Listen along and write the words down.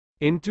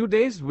In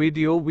today's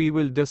video we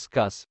will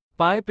discuss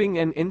piping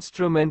and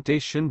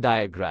instrumentation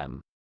diagram.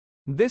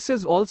 This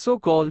is also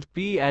called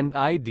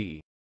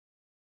P&ID.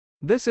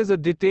 This is a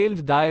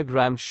detailed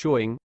diagram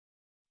showing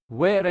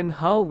where and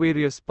how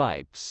various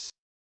pipes,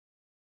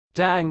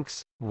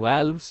 tanks,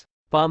 valves,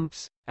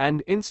 pumps,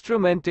 and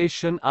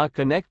instrumentation are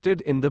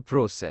connected in the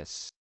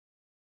process.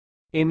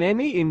 In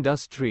any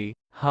industry,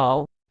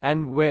 how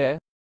and where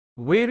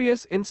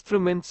various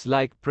instruments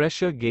like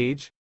pressure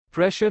gauge,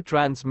 pressure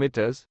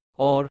transmitters,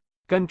 or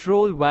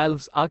control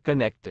valves are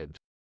connected.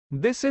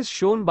 This is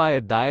shown by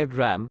a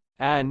diagram,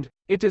 and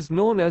it is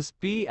known as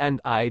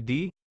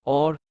P&ID,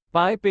 or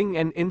piping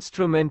and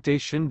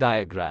instrumentation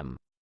diagram.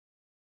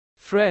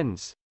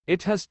 Friends,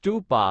 it has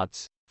two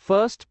parts,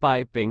 first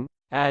piping,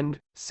 and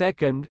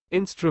second,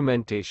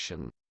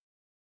 instrumentation.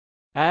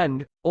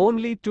 And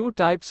only two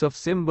types of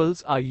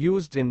symbols are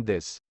used in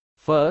this.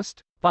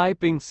 First,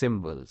 piping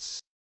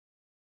symbols,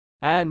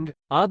 and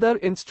other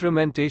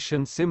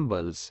instrumentation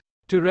symbols.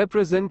 To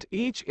represent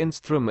each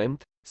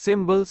instrument,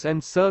 symbols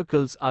and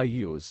circles are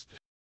used.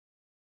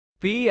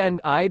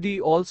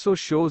 P&ID also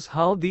shows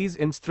how these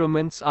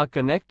instruments are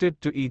connected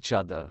to each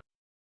other.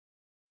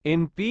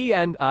 In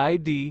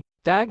P&ID,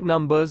 tag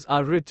numbers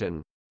are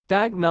written.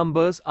 Tag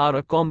numbers are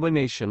a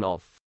combination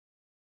of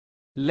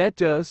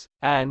letters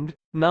and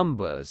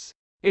numbers.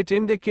 It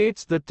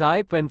indicates the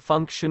type and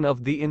function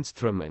of the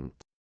instrument.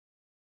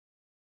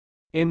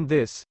 In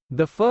this,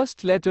 the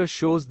first letter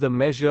shows the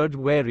measured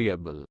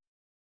variable.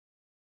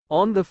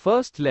 On the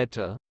first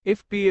letter,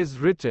 if P is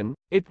written,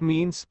 it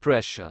means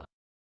pressure.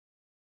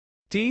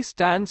 T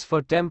stands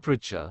for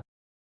temperature.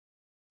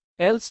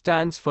 L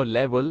stands for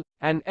level,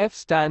 and F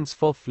stands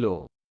for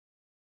flow.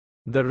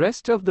 The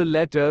rest of the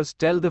letters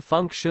tell the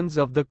functions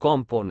of the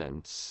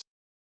components.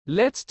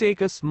 Let's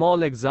take a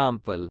small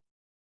example.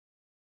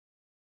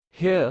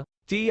 Here,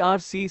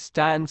 TRC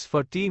stands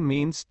for T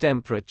means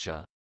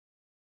temperature,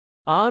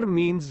 R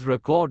means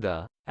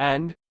recorder,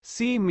 and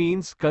C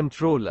means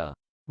controller,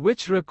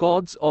 which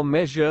records or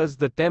measures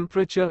the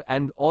temperature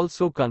and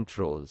also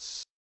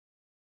controls.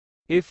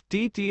 If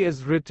TT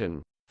is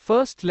written,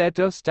 first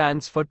letter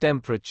stands for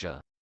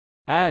temperature,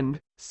 and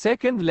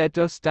second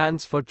letter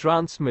stands for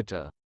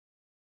transmitter.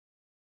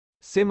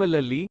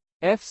 Similarly,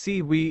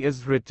 FCV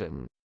is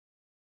written.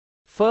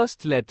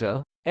 First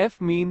letter,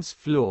 F means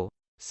flow,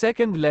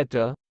 second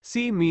letter,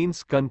 C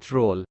means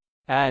control,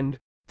 and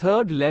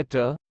third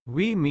letter,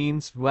 V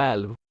means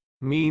valve,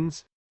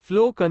 means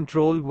flow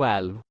control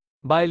valve.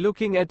 By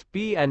looking at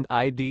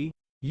P&ID,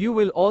 you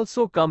will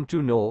also come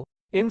to know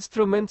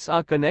instruments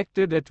are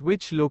connected at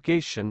which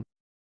location.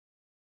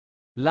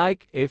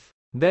 Like if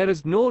there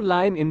is no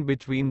line in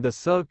between the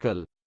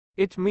circle,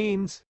 it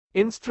means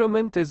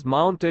instrument is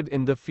mounted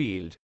in the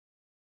field.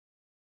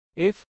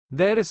 If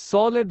there is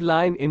solid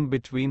line in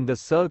between the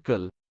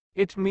circle,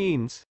 it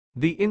means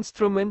the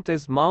instrument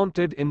is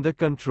mounted in the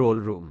control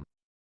room.